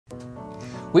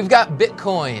We've got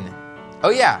Bitcoin. Oh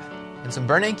yeah, and some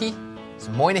Bernanke,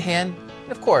 some Moynihan,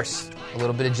 and of course, a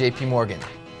little bit of JP Morgan.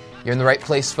 You're in the right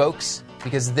place, folks,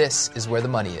 because this is where the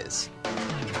money is.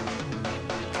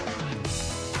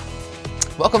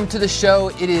 Welcome to the show.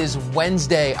 It is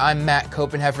Wednesday. I'm Matt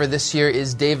Copenheffer. This here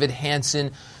is David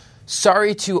Hanson.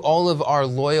 Sorry to all of our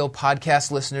loyal podcast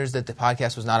listeners that the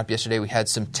podcast was not up yesterday. We had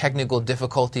some technical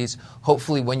difficulties.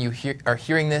 Hopefully when you are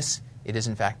hearing this, it is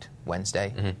in fact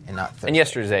Wednesday and not Thursday. And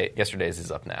yesterday's is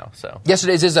up now. So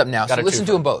yesterday's is up now. So listen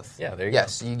to them both. Yeah, there you go.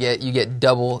 Yes, you get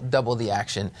double the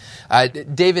action.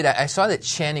 David, I saw that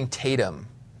Channing Tatum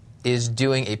is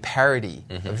doing a parody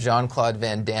of Jean-Claude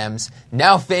Van Damme's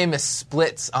now famous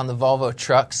splits on the Volvo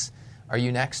trucks. Are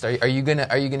you next? Are you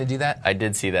gonna do that? I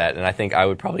did see that, and I think I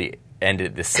would probably end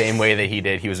it the same way that he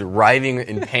did. He was writhing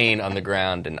in pain on the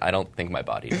ground, and I don't think my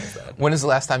body does that. When is the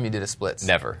last time you did a splits?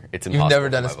 Never. It's impossible. You've never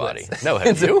done for a my splits? Body. No,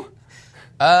 have you?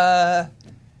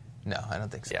 No, I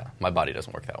don't think so. Yeah, my body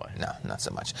doesn't work that way. No, not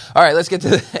so much. All right, let's get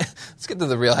to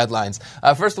the real headlines.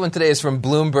 First one today is from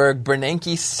Bloomberg.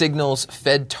 Bernanke signals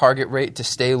Fed target rate to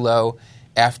stay low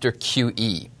after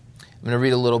QE. I'm going to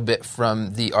read a little bit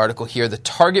from the article here. The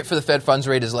target for the Fed funds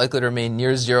rate is likely to remain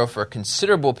near zero for a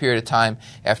considerable period of time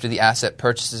after the asset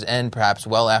purchases end, perhaps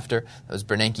well after. That was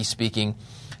Bernanke speaking.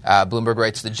 Bloomberg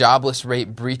writes, the jobless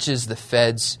rate breaches the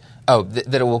Fed's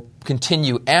that it will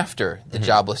continue after the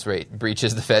jobless rate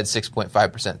breaches the Fed's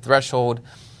 6.5% threshold.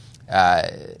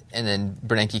 And then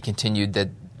Bernanke continued that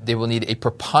they will need a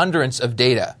preponderance of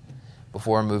data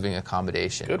before moving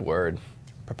accommodation. Good word.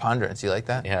 Preponderance. You like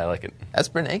that? Yeah, I like it. That's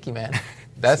Bernanke, man.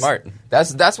 That's smart.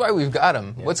 That's why we've got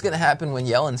him. Yeah. What's going to happen when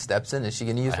Yellen steps in? Is she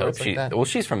going to use words like that? Well,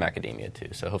 she's from academia, too,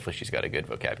 so hopefully she's got a good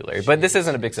vocabulary. But this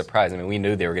isn't a big surprise. I mean, we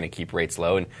knew they were going to keep rates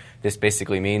low, and this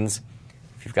basically means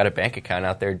if you've got a bank account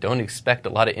out there, don't expect a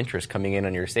lot of interest coming in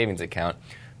on your savings account.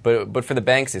 But for the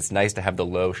banks, it's nice to have the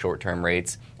low short-term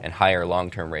rates and higher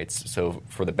long-term rates. So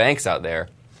for the banks out there,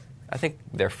 I think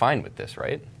they're fine with this,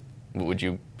 right? Would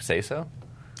you say so?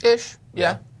 Ish,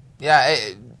 yeah.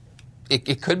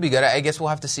 It could be good. I guess we'll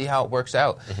have to see how it works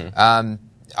out.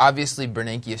 Obviously,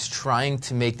 Bernanke is trying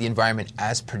to make the environment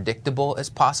as predictable as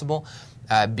possible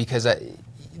because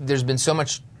there's been so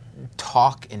much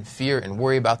talk and fear and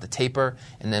worry about the taper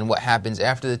and then what happens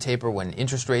after the taper when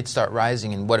interest rates start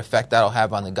rising and what effect that'll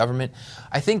have on the government.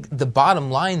 I think the bottom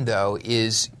line, though,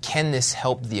 is can this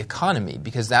help the economy?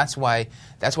 Because that's why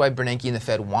Bernanke and the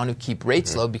Fed want to keep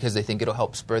rates low, because they think it'll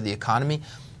help spur the economy.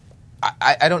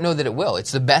 I don't know that it will.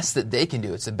 It's the best that they can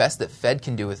do. It's the best that Fed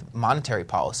can do with monetary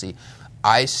policy.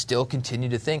 I still continue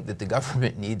to think that the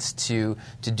government needs to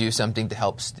do something to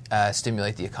help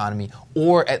stimulate the economy,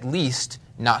 or at least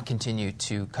not continue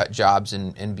to cut jobs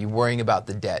and be worrying about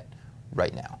the debt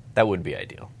right now. That would be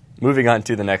ideal. Moving on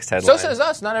to the next headline. So says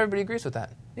us. Not everybody agrees with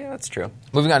that. Yeah, that's true.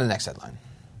 Moving on to the next headline.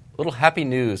 A little happy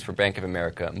news for Bank of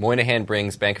America. Moynihan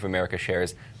brings Bank of America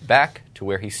shares back to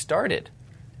where he started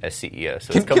as CEO.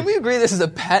 So can we agree this is a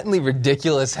patently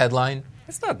ridiculous headline?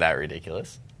 It's not that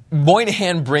ridiculous.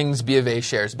 Moynihan brings B of A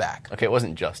shares back. Okay, it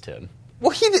wasn't just him.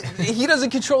 Well, he doesn't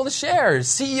control the shares.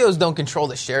 CEOs don't control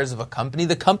the shares of a company.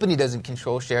 The company doesn't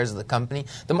control shares of the company.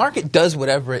 The market does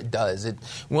whatever it does. It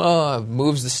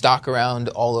moves the stock around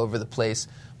all over the place.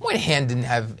 Moynihan didn't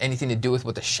have anything to do with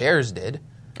what the shares did.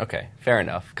 Okay, fair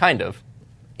enough. Kind of.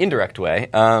 Indirect way.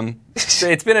 So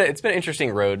it's been an interesting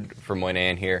road for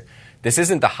Moynihan here. This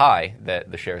isn't the high that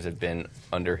the shares have been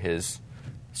under his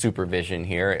supervision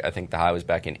here. I think the high was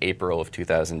back in April of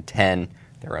 2010.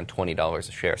 They're around $20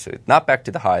 a share. So not back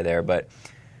to the high there, but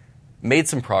made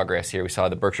some progress here. We saw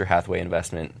the Berkshire Hathaway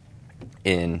investment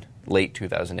in late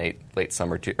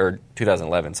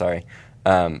 2011, sorry.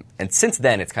 And since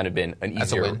then, it's kind of been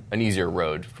an easier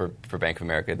road for Bank of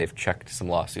America. They've checked some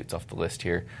lawsuits off the list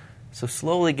here. So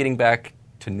slowly getting back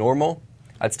to normal.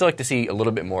 I'd still like to see a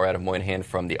little bit more out of Moynihan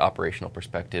from the operational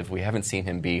perspective. We haven't seen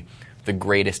him be the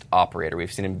greatest operator.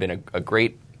 We've seen him been a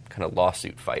great kind of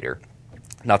lawsuit fighter.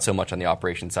 Not so much on the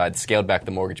operation side. Scaled back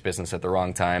the mortgage business at the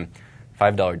wrong time.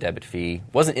 $5 debit fee.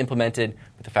 Wasn't implemented,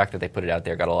 but the fact that they put it out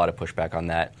there got a lot of pushback on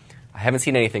that. I haven't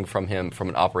seen anything from him from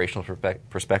an operational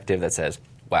perspective that says,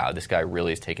 wow, this guy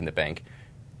really is taking the bank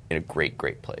in a great,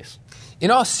 great place.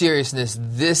 In all seriousness,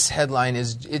 this headline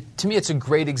to me, it's a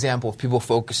great example of people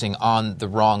focusing on the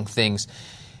wrong things.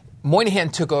 Moynihan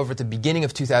took over at the beginning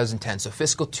of 2010, so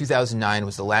fiscal 2009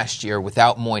 was the last year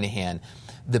without Moynihan.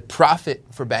 The profit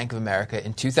for Bank of America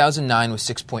in 2009 was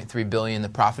 $6.3 billion. The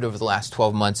profit over the last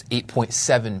 12 months,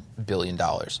 $8.7 billion.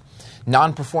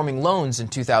 Non-performing loans in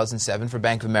 2007 for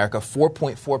Bank of America,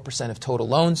 4.4% of total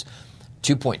loans,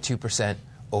 2.2%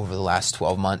 over the last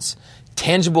 12 months.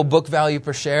 Tangible book value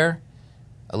per share,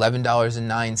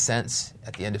 $11.09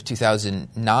 at the end of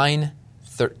 2009,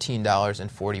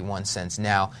 $13.41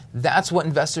 now. That's what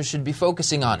investors should be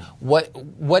focusing on.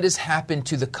 What has happened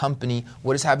to the company?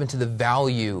 What has happened to the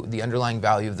value, the underlying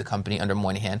value of the company under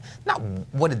Moynihan? Not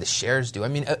what did the shares do. I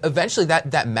mean, eventually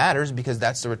that matters because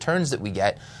that's the returns that we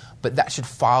get, but that should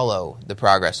follow the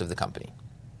progress of the company.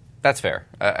 That's fair.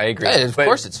 I agree. Yeah, of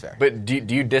course it's fair. But do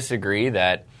you disagree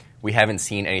that we haven't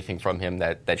seen anything from him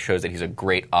that shows that he's a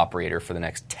great operator for the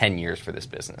next 10 years for this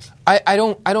business? I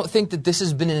don't think that this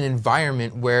has been an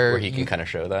environment where he can kind of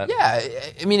show that? Yeah.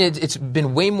 I mean, it's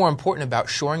been way more important about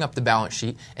shoring up the balance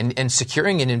sheet and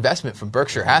securing an investment from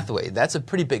Berkshire Hathaway. That's a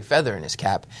pretty big feather in his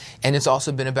cap. And it's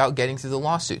also been about getting through the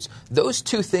lawsuits. Those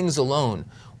two things alone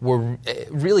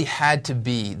really had to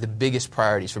be the biggest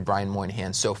priorities for Brian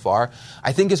Moynihan so far.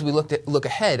 I think as we look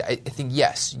ahead, I think,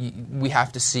 yes, we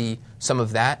have to see some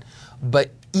of that. But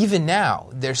even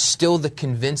now, there's still the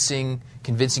convincing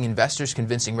investors,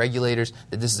 convincing regulators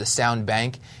that this is a sound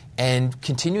bank, and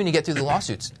continuing to get through the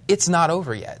lawsuits. It's not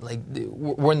over yet. Like,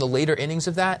 we're in the later innings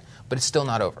of that, but it's still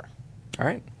not over. All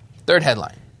right. Third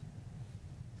headline.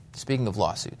 Speaking of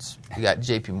lawsuits, we got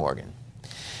J.P. Morgan.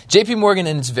 J.P. Morgan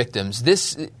and its victims.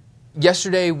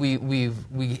 Yesterday, we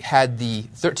had the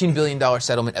 $13 billion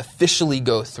settlement officially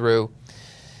go through.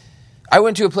 I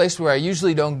went to a place where I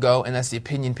usually don't go, and that's the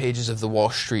opinion pages of the Wall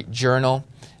Street Journal.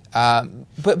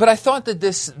 But I thought that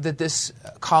this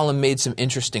column made some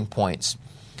interesting points.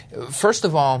 First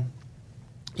of all,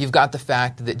 you've got the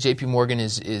fact that J.P. Morgan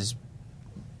is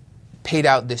paid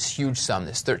out this huge sum,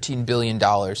 this $13 billion,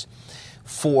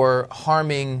 for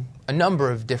harming a number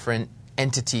of different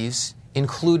entities,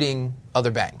 including other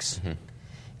banks. Mm-hmm.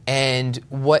 And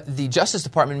what the Justice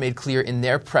Department made clear in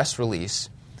their press release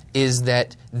is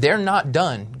that they're not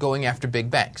done going after big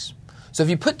banks. So if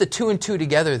you put the two and two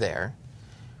together there,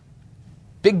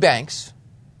 big banks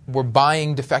were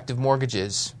buying defective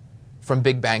mortgages from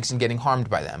big banks and getting harmed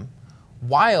by them,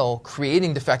 while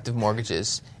creating defective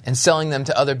mortgages and selling them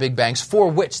to other big banks for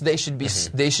which they should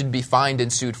be fined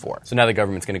and sued for. So now the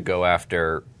government's going to go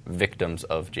after victims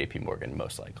of J.P. Morgan,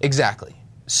 most likely. Exactly.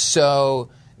 So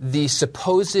the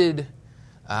supposed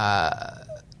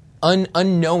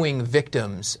unknowing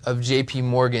victims of J.P.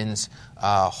 Morgan's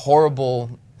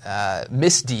horrible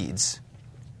misdeeds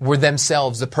were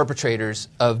themselves the perpetrators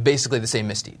of basically the same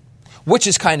misdeed, which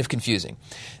is kind of confusing.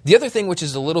 The other thing which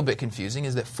is a little bit confusing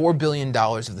is that $4 billion of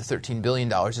the $13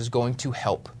 billion is going to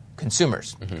help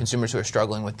consumers, consumers who are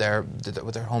struggling with their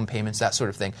home payments, that sort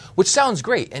of thing, which sounds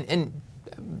great. And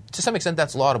to some extent,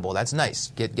 that's laudable. That's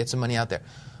nice. Get some money out there.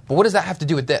 But what does that have to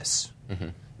do with this? Mm-hmm.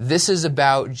 This is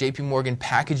about J.P. Morgan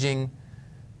packaging.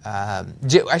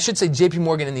 I should say J.P.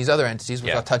 Morgan and these other entities,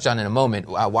 which I'll touch on in a moment,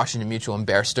 Washington Mutual and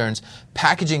Bear Stearns,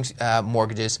 packaging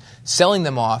mortgages, selling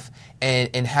them off,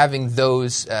 and having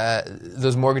those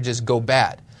mortgages go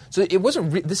bad. So it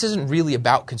wasn't. This isn't really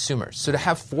about consumers. So to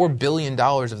have $4 billion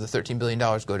of the $13 billion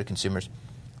go to consumers,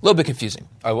 a little bit confusing.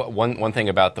 One thing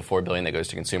about the $4 billion that goes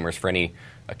to consumers, for any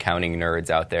accounting nerds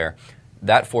out there,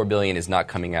 that $4 billion is not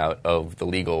coming out of the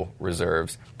legal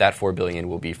reserves. That $4 billion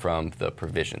will be from the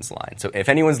provisions line. So if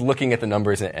anyone's looking at the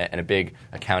numbers and a big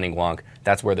accounting wonk,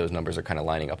 that's where those numbers are kind of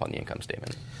lining up on the income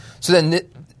statement. So then,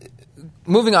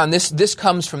 moving on, this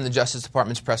comes from the Justice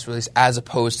Department's press release as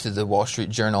opposed to the Wall Street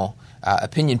Journal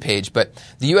opinion page. But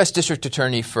the U.S. District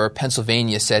Attorney for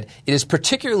Pennsylvania said, it is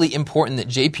particularly important that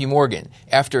J.P. Morgan,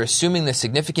 after assuming the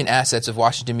significant assets of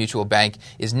Washington Mutual Bank,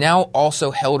 is now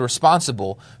also held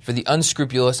responsible for the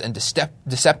unscrupulous and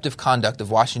deceptive conduct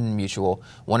of Washington Mutual,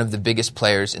 one of the biggest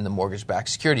players in the mortgage-backed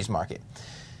securities market.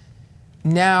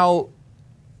 Now,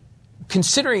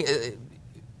 considering...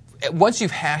 once you've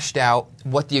hashed out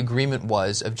what the agreement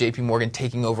was of J.P. Morgan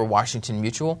taking over Washington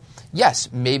Mutual, yes,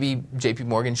 maybe J.P.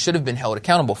 Morgan should have been held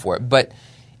accountable for it. But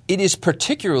it is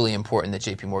particularly important that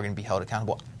J.P. Morgan be held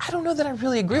accountable. I don't know that I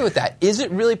really agree with that. Is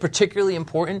it really particularly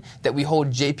important that we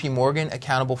hold J.P. Morgan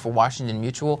accountable for Washington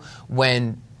Mutual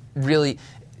when really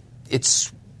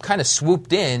it's kind of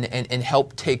swooped in and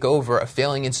helped take over a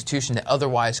failing institution that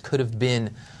otherwise could have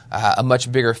been a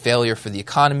much bigger failure for the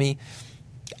economy?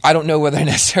 I don't know whether I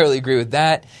necessarily agree with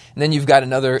that. And then you've got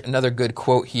another good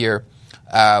quote here.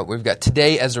 We've got,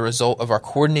 today, as a result of our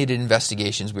coordinated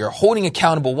investigations, we are holding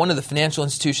accountable one of the financial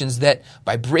institutions that,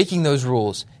 by breaking those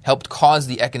rules, helped cause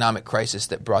the economic crisis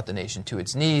that brought the nation to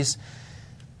its knees.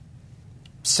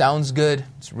 Sounds good.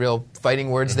 It's real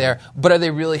fighting words there. But are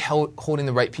they really holding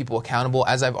the right people accountable?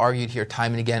 As I've argued here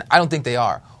time and again, I don't think they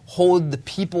are. Hold the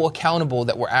people accountable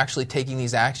that were actually taking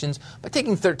these actions by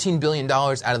taking $13 billion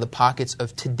out of the pockets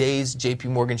of today's J.P.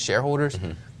 Morgan shareholders.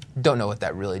 Don't know what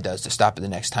that really does to stop it the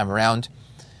next time around.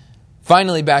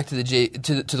 Finally, back to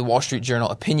the Wall Street Journal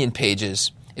opinion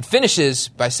pages. It finishes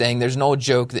by saying there's an old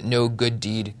joke that no good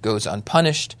deed goes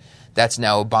unpunished. That's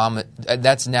now Obama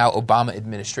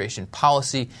administration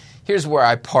policy. Here's where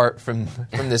I part from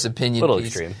this opinion piece. A little piece.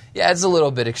 Extreme. Yeah, it's a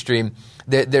little bit extreme.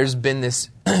 There's been this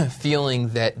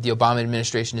feeling that the Obama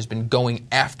administration has been going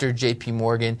after J.P.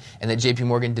 Morgan, and that J.P.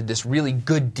 Morgan did this really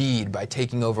good deed by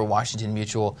taking over Washington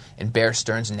Mutual and Bear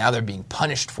Stearns, and now they're being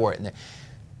punished for it.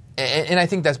 And I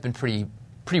think that's been pretty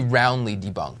roundly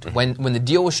debunked. Mm-hmm. When the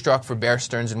deal was struck for Bear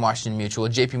Stearns and Washington Mutual,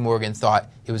 J.P. Morgan thought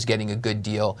it was getting a good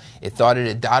deal. It thought it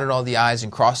had dotted all the I's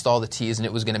and crossed all the T's, and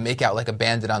it was going to make out like a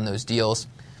bandit on those deals.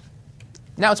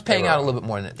 Now it's paying out a little bit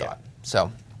more than it thought.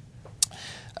 So,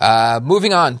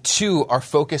 moving on to our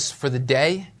focus for the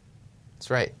day. That's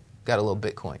right. Got a little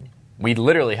Bitcoin. We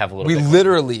literally have a little. We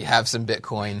literally have some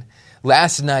Bitcoin.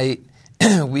 Last night,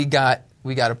 we got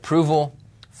approval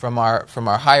from our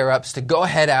higher ups to go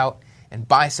ahead out and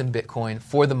buy some Bitcoin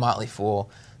for the Motley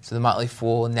Fool. So the Motley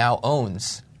Fool now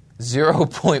owns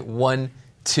 0.12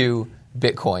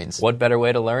 Bitcoins. What better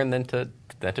way to learn than to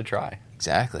try?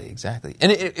 Exactly.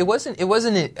 And it wasn't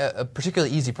a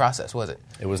particularly easy process, was it?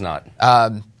 It was not.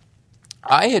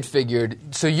 I had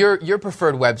figured. So your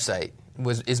preferred website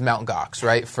is Mt. Gox,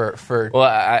 right?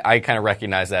 Well, I kind of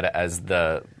recognize that as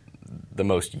the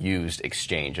most used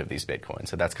exchange of these Bitcoins.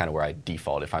 So that's kind of where I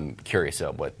default if I'm curious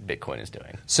about what Bitcoin is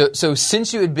doing. So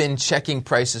since you had been checking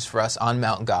prices for us on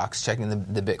Mt. Gox, checking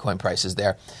the Bitcoin prices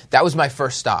there, that was my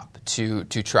first stop to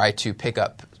try to pick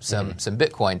up some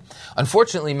Bitcoin.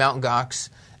 Unfortunately, Mt. Gox,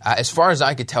 as far as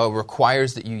I could tell,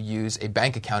 requires that you use a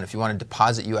bank account. If you want to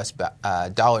deposit U.S.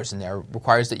 dollars in there,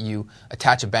 requires that you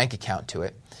attach a bank account to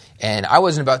it. And I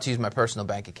wasn't about to use my personal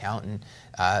bank account, and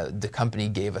the company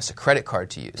gave us a credit card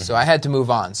to use. Mm-hmm. So I had to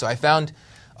move on. So I found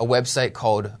a website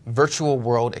called Virtual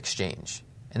World Exchange.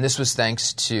 And this was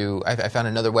thanks to, I found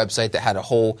another website that had a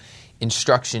whole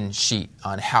instruction sheet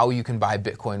on how you can buy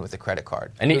Bitcoin with a credit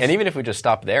card. And even if we just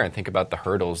stop there and think about the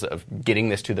hurdles of getting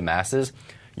this to the masses,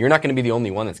 you're not going to be the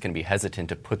only one that's going to be hesitant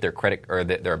to put their credit or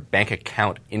their bank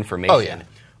account information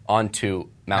onto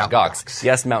Mt. Gox.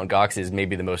 Yes, Mt. Gox is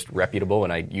maybe the most reputable,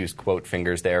 and I use quote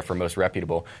fingers there for most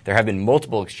reputable. There have been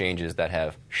multiple exchanges that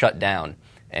have shut down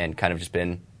and kind of just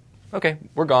been, okay,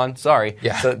 we're gone, sorry.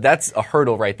 Yeah. So that's a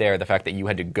hurdle right there, the fact that you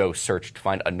had to go search to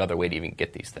find another way to even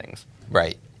get these things.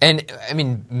 Right. And, I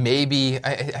mean, maybe,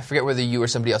 I forget whether you or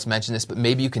somebody else mentioned this, but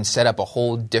maybe you can set up a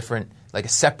whole different, like a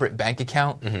separate bank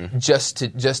account just to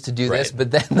do this,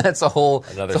 but then that's a whole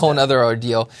other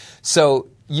ordeal. So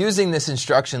using this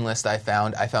instruction list I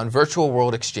found Virtual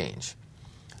World Exchange,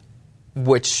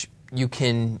 which you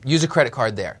can use a credit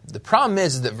card there. The problem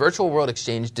is that Virtual World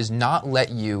Exchange does not let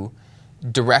you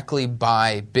directly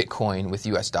buy Bitcoin with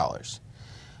US dollars.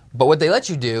 But what they let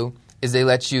you do is they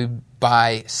let you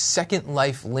buy Second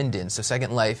Life Linden. So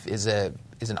Second Life is an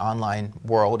online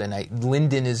world, and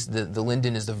Linden is the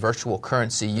Linden is the virtual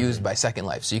currency used by Second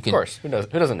Life. So you can, of course, who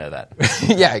doesn't know that?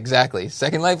 Yeah, exactly.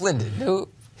 Second Life Linden.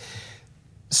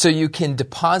 So you can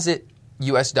deposit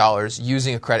U.S. dollars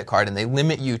using a credit card, and they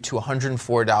limit you to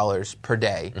 $104 per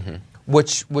day,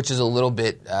 which is a little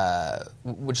bit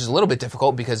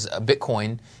difficult because a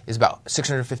Bitcoin is about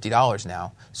 $650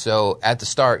 now. So at the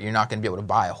start, you're not going to be able to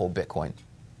buy a whole Bitcoin.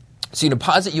 So you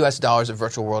deposit U.S. dollars at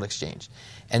Virtual World Exchange,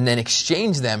 and then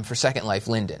exchange them for Second Life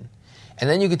Linden. And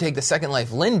then you can take the Second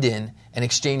Life Linden and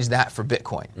exchange that for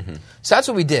Bitcoin. So that's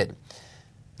what we did.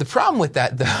 The problem with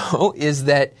that, though, is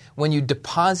that when you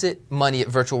deposit money at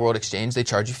Virtual World Exchange, they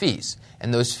charge you fees.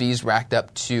 And those fees racked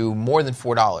up to more than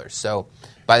 $4. So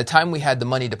by the time we had the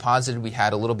money deposited, we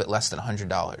had a little bit less than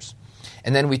 $100.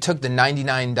 And then we took the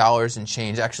 $99 and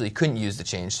change. Actually, you couldn't use the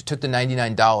change. So took the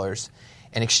 $99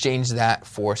 and exchanged that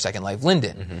for Second Life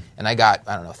Linden. And I got,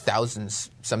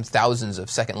 some thousands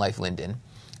of Second Life Linden.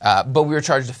 But we were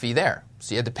charged a fee there.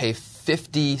 So you had to pay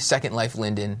 50 Second Life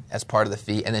Linden as part of the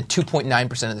fee, and then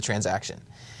 2.9% of the transaction.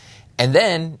 And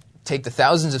then take the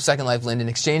thousands of Second Life Linden,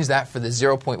 exchange that for the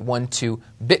 0.12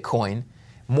 Bitcoin,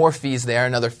 more fees there,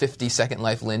 another 50 Second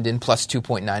Life Linden plus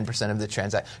 2.9% of the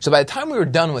transaction. So by the time we were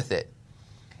done with it,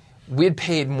 we had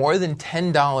paid more than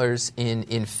 $10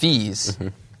 in fees.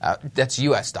 That's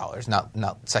U.S. dollars, not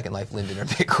Second Life Linden or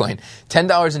Bitcoin.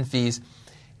 $10 in fees.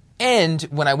 And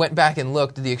when I went back and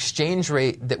looked, the exchange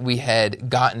rate that we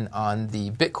had gotten on the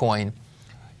Bitcoin,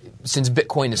 since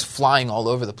Bitcoin is flying all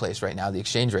over the place right now, the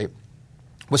exchange rate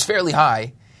was fairly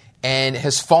high and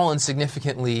has fallen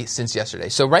significantly since yesterday.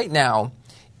 So right now,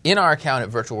 in our account at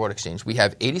Virtual World Exchange, we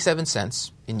have 87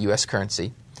 cents in U.S.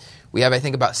 currency. We have, I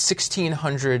think, about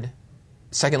 1,600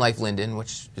 Second Life Linden,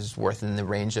 which is worth in the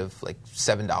range of like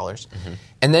 $7.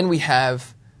 And then we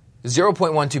have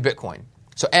 0.12 Bitcoin.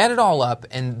 So add it all up,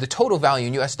 and the total value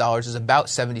in US dollars is about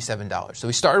 $77. So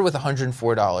we started with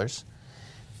 $104.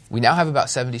 We now have about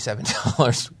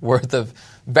 $77 worth of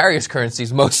various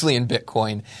currencies, mostly in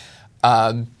Bitcoin.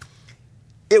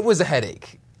 It was a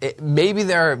headache. Maybe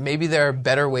there are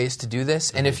better ways to do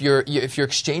this. And if you're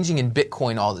exchanging in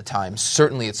Bitcoin all the time,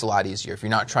 certainly it's a lot easier. If you're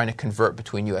not trying to convert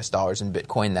between US dollars and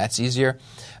Bitcoin, that's easier.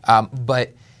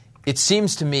 But it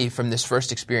seems to me from this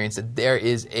first experience that there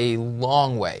is a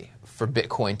long way for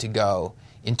Bitcoin to go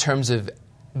in terms of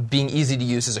being easy to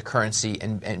use as a currency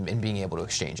and being able to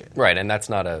exchange it. Right, and that's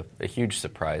not a huge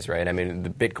surprise, right? I mean, the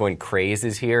Bitcoin craze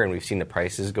is here, and we've seen the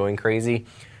prices going crazy.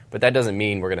 But that doesn't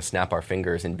mean we're going to snap our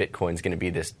fingers and Bitcoin's going to be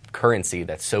this currency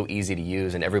that's so easy to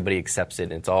use and everybody accepts it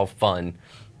and it's all fun.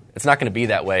 It's not going to be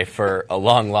that way for a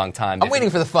long, long time. I'm waiting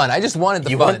for the fun. I just wanted the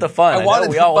fun. You want the fun. I wanted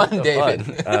we the all fun, want the David.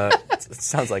 Fun. It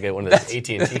sounds like one of those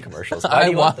AT&T commercials. I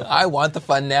want the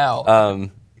fun now. I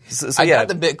got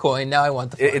the Bitcoin. Now I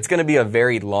want the fun. It's going to be a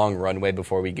very long runway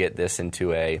before we get this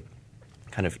into a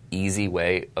kind of easy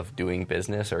way of doing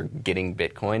business or getting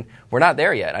Bitcoin. We're not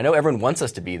there yet. I know everyone wants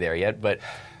us to be there yet, but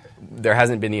there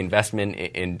hasn't been the investment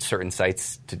in certain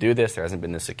sites to do this. There hasn't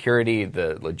been the security,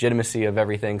 the legitimacy of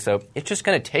everything. So it's just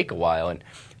going to take a while. And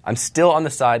I'm still on the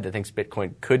side that thinks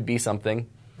Bitcoin could be something.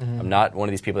 I'm not one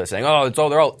of these people that's saying,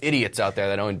 they're all idiots out there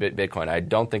that own Bitcoin. I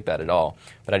don't think that at all.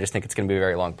 But I just think it's going to be a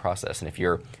very long process. And if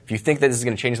you think that this is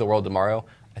going to change the world tomorrow,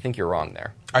 I think you're wrong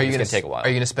there. It's going to take a while. Are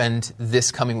you going to spend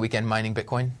this coming weekend mining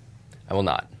Bitcoin? I will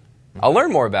not. I'll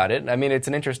learn more about it. I mean, it's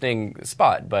an interesting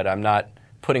spot, but I'm not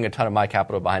putting a ton of my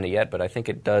capital behind it yet, but I think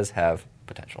it does have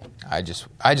potential. I just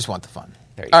want the fun.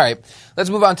 All right,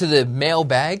 let's move on to the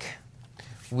mailbag.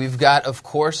 We've got, of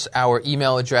course, our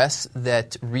email address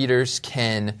that readers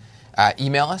can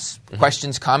email us,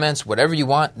 questions, comments, whatever you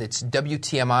want. It's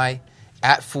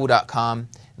WTMI@fool.com.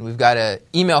 And we've got an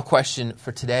email question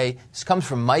for today. This comes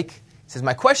from Mike. He says,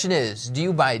 my question is, do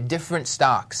you buy different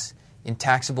stocks in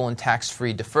taxable and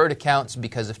tax-free deferred accounts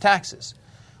because of taxes?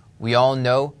 We all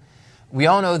know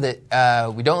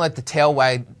that we don't let the tail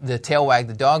wag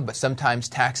the dog, but sometimes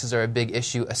taxes are a big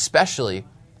issue, especially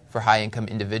for high-income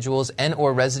individuals and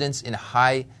or residents in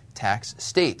high-tax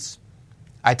states.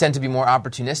 I tend to be more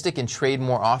opportunistic and trade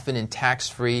more often in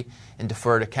tax-free and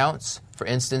deferred accounts. For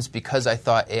instance, because I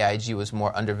thought AIG was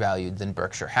more undervalued than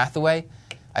Berkshire Hathaway,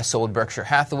 I sold Berkshire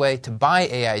Hathaway to buy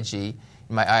AIG in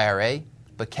my IRA,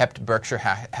 but kept Berkshire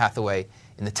Hathaway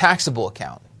in the taxable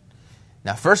account.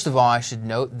 Now, first of all, I should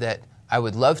note that I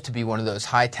would love to be one of those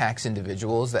high-tax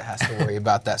individuals that has to worry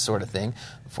about that sort of thing.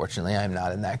 Unfortunately, I'm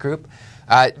not in that group.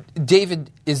 David,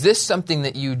 is this something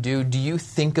that you do? Do you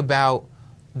think about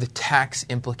the tax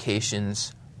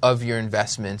implications of your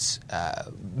investments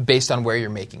based on where you're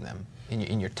making them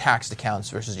in your taxed accounts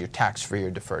versus your tax-free or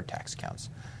deferred tax accounts?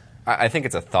 I think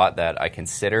it's a thought that I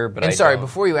consider, but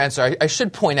before you answer, I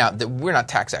should point out that we're not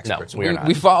tax experts. No, we are not.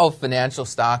 We follow financial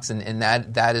stocks, and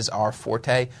that is our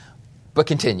forte. But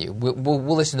continue.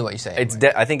 We'll listen to what you say.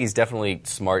 Anyway. I think he's definitely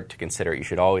smart to consider. You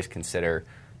should always consider,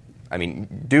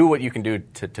 do what you can do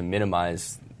to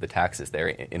minimize the taxes there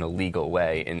in a legal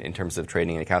way in terms of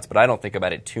trading accounts. But I don't think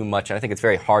about it too much. And I think it's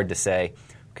very hard to say,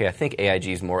 okay, I think AIG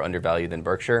is more undervalued than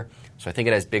Berkshire, so I think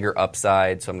it has bigger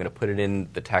upside, so I'm going to put it in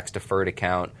the tax-deferred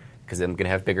account because I'm going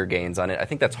to have bigger gains on it. I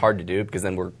think that's hard to do because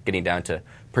then we're getting down to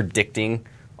predicting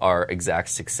our exact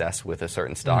success with a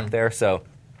certain stock there. So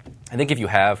I think if you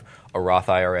have a Roth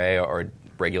IRA or a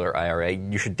regular IRA,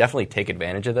 you should definitely take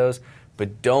advantage of those,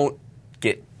 but don't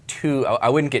get too – I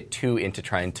wouldn't get too into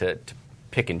trying to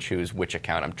pick and choose which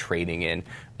account I'm trading in.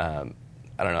 I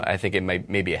don't know. I think it may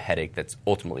be a headache that's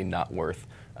ultimately not worth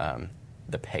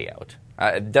the payout.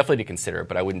 Definitely to consider it,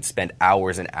 but I wouldn't spend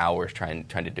hours and hours trying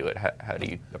to do it. How do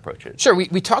you approach it? Sure.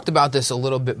 We talked about this a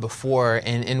little bit before,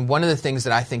 and one of the things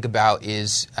that I think about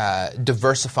is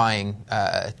diversifying,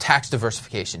 tax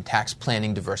diversification, tax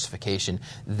planning diversification,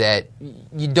 that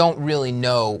you don't really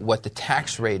know what the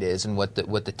tax rate is and what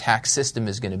the tax system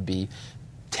is going to be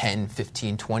 10,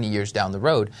 15, 20 years down the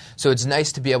road. So it's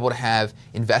nice to be able to have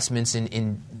investments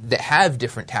in that have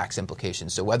different tax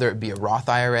implications. So whether it be a Roth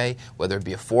IRA, whether it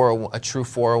be a true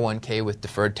 401k with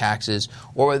deferred taxes,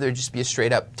 or whether it just be a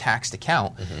straight up taxed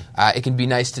account, it can be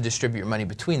nice to distribute your money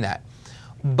between that.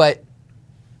 But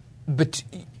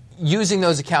using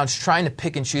those accounts, trying to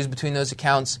pick and choose between those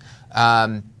accounts,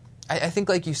 I think,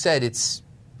 like you said, it's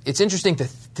interesting to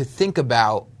think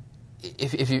about.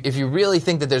 If you really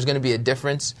think that there's going to be a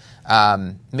difference,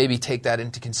 maybe take that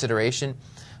into consideration.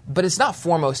 But it's not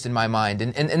foremost in my mind.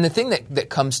 And the thing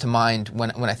that comes to mind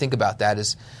when I think about that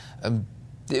is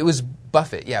it was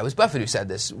Buffett. Yeah, it was Buffett who said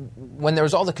this. When there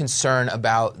was all the concern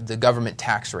about the government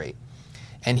tax rate,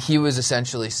 and he was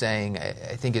essentially saying,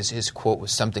 I think his quote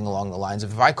was something along the lines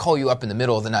of, if I call you up in the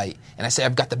middle of the night and I say,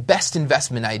 I've got the best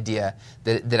investment idea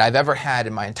that I've ever had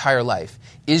in my entire life,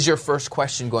 is your first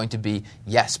question going to be,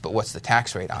 yes, but what's the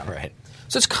tax rate on it? Right.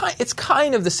 So it's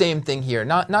kind of the same thing here.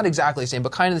 Not exactly the same,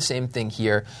 but kind of the same thing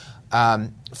here.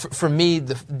 For me,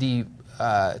 the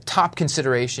top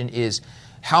consideration is,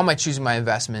 how am I choosing my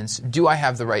investments? Do I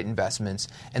have the right investments?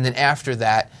 And then after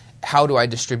that, how do I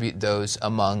distribute those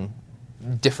among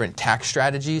different tax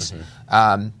strategies?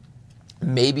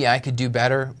 Maybe I could do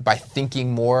better by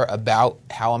thinking more about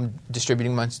how I'm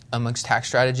distributing amongst tax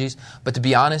strategies. But to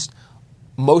be honest,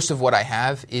 most of what I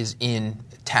have is in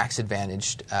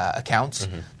tax-advantaged accounts.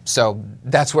 So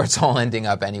that's where it's all ending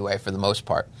up anyway, for the most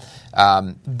part.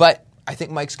 But I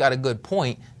think Mike's got a good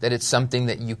point that it's something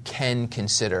that you can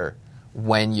consider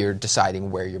when you're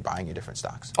deciding where you're buying your different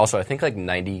stocks. Also, I think like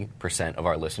 90% of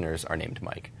our listeners are named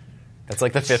Mike. That's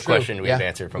like the fifth question we've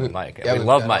answered from Mike. We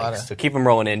love Mike, so keep them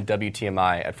rolling in,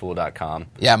 WTMI@fool.com.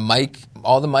 Yeah, Mike,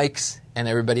 all the Mikes, and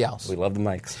everybody else. We love the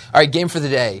Mikes. All right, game for the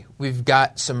day. We've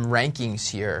got some rankings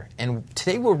here, and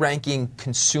today we're ranking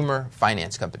consumer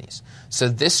finance companies. So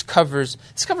this covers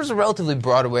a relatively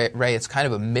broad array. It's kind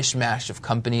of a mishmash of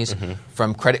companies,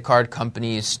 from credit card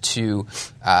companies to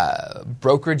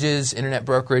brokerages, internet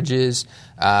brokerages,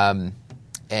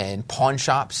 and pawn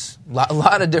shops. A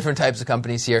lot of different types of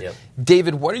companies here. Yep.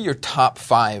 David, what are your top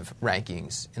 5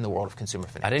 rankings in the world of consumer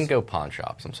finance? I didn't go pawn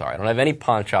shops. I'm sorry. I don't have any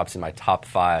pawn shops in my top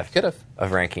 5 Could've.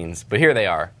 of rankings. But here they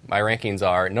are. My rankings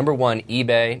are number 1,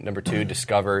 eBay, number 2,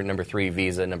 Discover, number 3,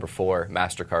 Visa, number 4,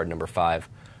 MasterCard, number 5,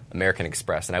 American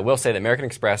Express. And I will say that American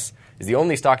Express is the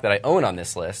only stock that I own on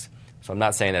this list. So I'm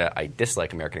not saying that I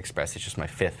dislike American Express. It's just my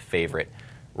 5th favorite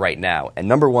right now. And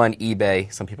number 1,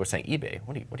 eBay. Some people are saying, eBay?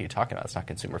 What are you talking about? It's not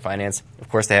consumer finance. Of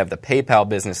course, they have the PayPal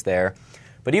business there.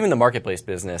 But even the marketplace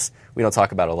business, we don't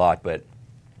talk about a lot, but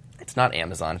it's not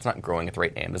Amazon. It's not growing at the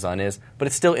rate Amazon is, but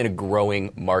it's still in a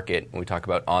growing market. When we talk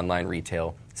about online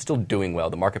retail, it's still doing well.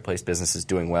 The marketplace business is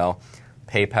doing well.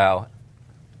 PayPal,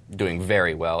 doing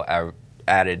very well.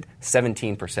 Added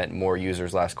 17% more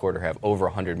users last quarter, have over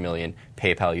 100 million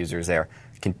PayPal users there.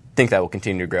 Can think that will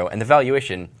continue to grow. And the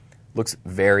valuation looks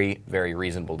very, very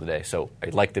reasonable today. So I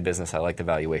like the business. I like the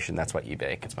valuation. That's why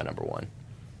eBay gets my number 1.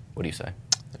 What do you say?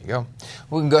 There you go.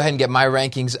 We can go ahead and get my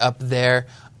rankings up there.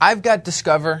 I've got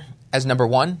Discover as number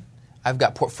 1. I've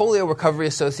got Portfolio Recovery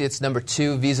Associates number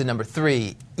 2, Visa number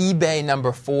 3, eBay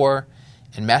number 4,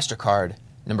 and MasterCard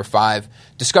number 5.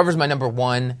 Discover's my number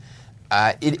 1.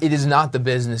 It is not the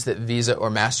business that Visa or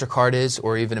MasterCard is,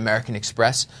 or even American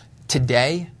Express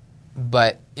today.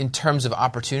 But in terms of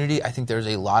opportunity, I think there's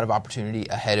a lot of opportunity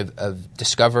ahead of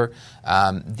Discover.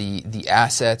 The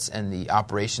assets and the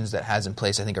operations that it has in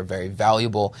place, I think, are very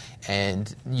valuable,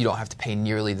 and you don't have to pay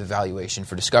nearly the valuation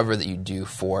for Discover that you do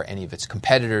for any of its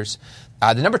competitors.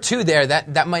 The number 2 there,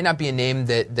 that might not be a name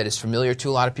that is familiar to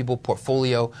a lot of people,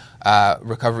 Portfolio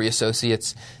Recovery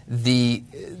Associates.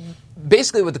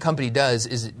 Basically what the company does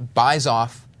is it buys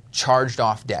off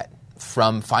charged-off debt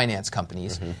from finance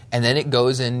companies, and then it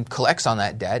goes and collects on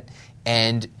that debt,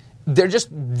 and they're just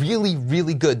really,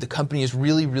 really good. The company is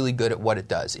really, really good at what it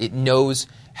does. It knows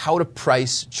how to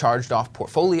price charged-off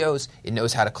portfolios, it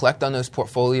knows how to collect on those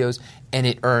portfolios, and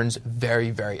it earns very,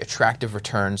 very attractive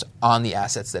returns on the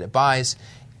assets that it buys,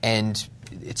 and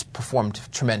it's performed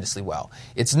tremendously well.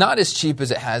 It's not as cheap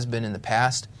as it has been in the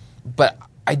past, but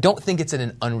I don't think it's at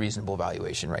an unreasonable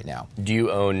valuation right now. Do you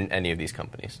own any of these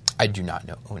companies? I do not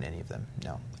own any of them.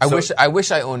 No. I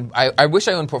wish I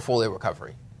owned Portfolio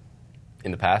Recovery.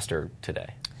 In the past or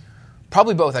today?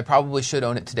 Probably both. I probably should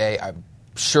own it today. I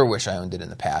sure wish I owned it in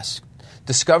the past.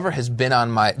 Discover has been on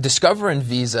my Discover and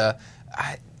Visa.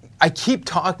 I keep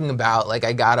talking about like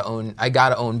I gotta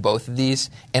own both of these,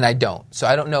 and I don't. So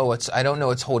I don't know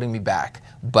what's holding me back.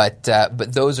 But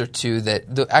those are 2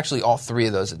 that actually all 3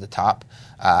 of those at the top.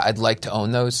 I'd like to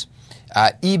own those.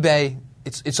 eBay,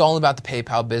 it's all about the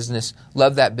PayPal business.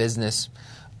 Love that business.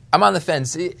 I'm on the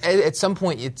fence. At some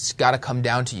point, it's got to come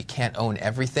down to you can't own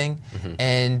everything.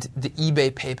 And the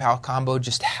eBay PayPal combo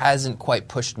just hasn't quite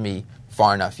pushed me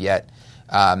far enough yet.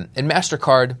 And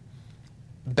MasterCard,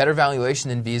 better valuation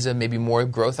than Visa, maybe more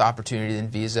growth opportunity than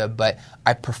Visa, but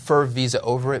I prefer Visa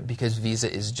over it because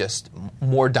Visa is just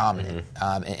more dominant.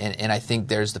 And I think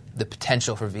there's the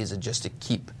potential for Visa just to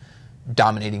keep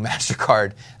dominating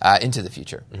MasterCard into the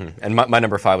future. And my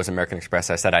number 5 was American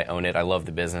Express. I said I own it. I love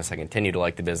the business. I continue to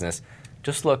like the business.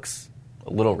 Just looks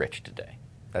a little rich today.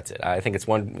 That's it. I think it's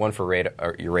one for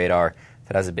your radar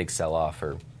that has a big sell-off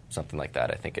or something like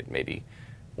that. I think it maybe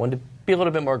one to be a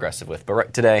little bit more aggressive with.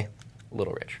 But today, a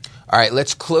little rich. All right,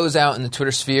 let's close out in the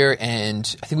Twitter sphere.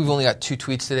 And I think we've only got 2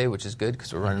 tweets today, which is good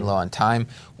because we're running low on time.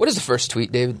 What is the first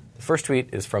tweet, David? The first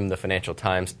tweet is from the Financial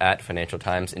Times, at Financial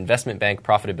Times. Investment bank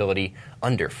profitability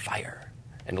under fire.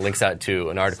 And it links out to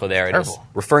an article there. It is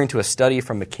referring to a study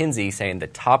from McKinsey saying the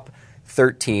top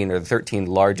 13 or the 13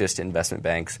 largest investment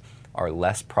banks are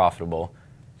less profitable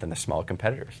than their small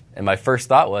competitors. And my first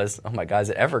thought was, oh, my guys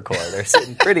at Evercore, they're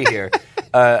sitting pretty here.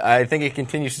 I think it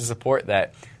continues to support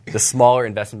that the smaller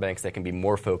investment banks that can be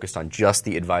more focused on just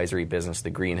the advisory business,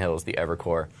 the Greenhills, the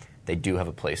Evercore, they do have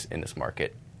a place in this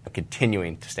market. I'm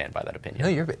continuing to stand by that opinion.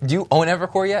 No, do you own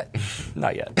Evercore yet?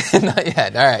 Not yet. Not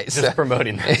yet. All right. Just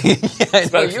promoting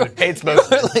that. Paid spokesman.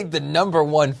 You're like the number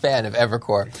one fan of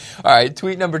Evercore. All right.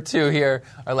 Tweet number 2 here.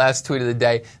 Our last tweet of the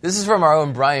day. This is from our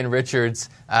own Brian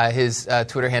Richards. His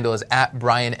Twitter handle is at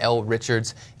Brian L.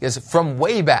 Richards. He goes, from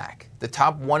way back, the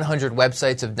top 100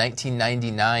 websites of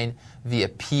 1999 via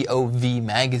POV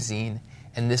magazine.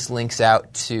 And this links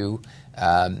out to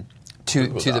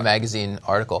the magazine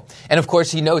article. And, of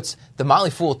course, he notes the Motley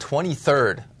Fool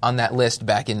 23rd on that list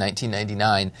back in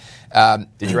 1999.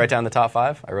 Did you write down the top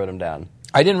 5? I wrote them down.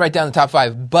 I didn't write down the top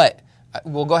 5, but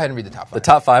we'll go ahead and read the top 5. The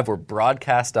top 5 were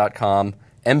broadcast.com,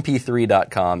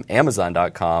 mp3.com,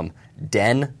 amazon.com,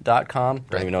 den.com,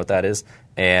 don't even know what that is,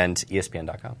 and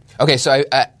espn.com. Okay, so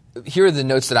here are the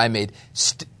notes that I made.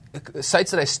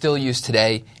 Sites that I still use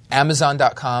today,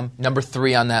 amazon.com, number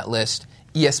 3 on that list.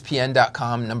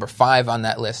 ESPN.com, number 5 on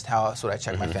that list. How else would I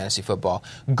check my fantasy football?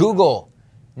 Google,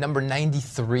 number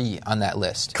 93 on that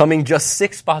list. Coming just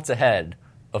 6 spots ahead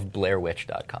of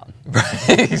BlairWitch.com.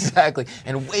 Exactly.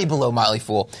 And way below Motley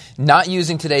Fool. Not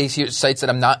using today, sites that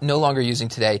I'm no longer using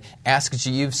today. Ask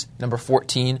Jeeves, number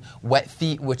 14. Wet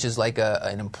Feet, which is like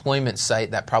an employment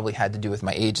site that probably had to do with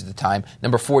my age at the time.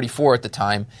 Number 44 at the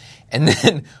time. And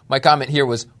then my comment here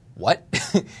was, what?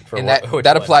 And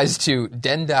that applies to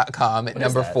den.com at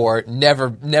number 4.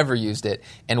 Never used it.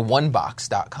 And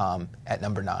onebox.com at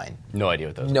number 9. No idea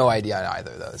what those are. No idea on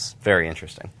either of those. Very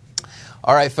interesting.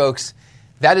 All right, folks.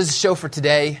 That is the show for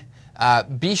today.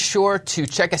 Be sure to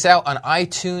check us out on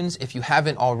iTunes if you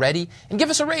haven't already. And give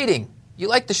us a rating. You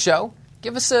like the show?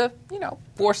 Give us 4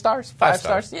 stars, 5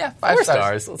 stars. Yeah, 5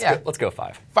 stars. Let's go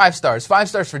 5. 5 stars. 5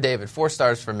 stars for David. 4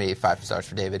 stars for me. 5 stars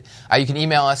for David. You can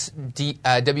email us,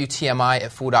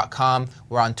 WTMI@fool.com.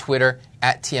 We're on Twitter,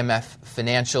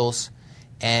 @TMFFinancials.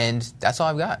 And that's all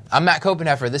I've got. I'm Matt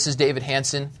Copenheffer. This is David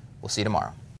Hanson. We'll see you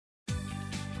tomorrow.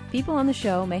 People on the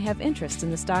show may have interest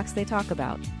in the stocks they talk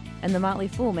about, and the Motley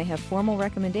Fool may have formal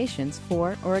recommendations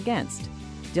for or against.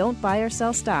 Don't buy or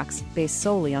sell stocks based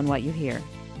solely on what you hear.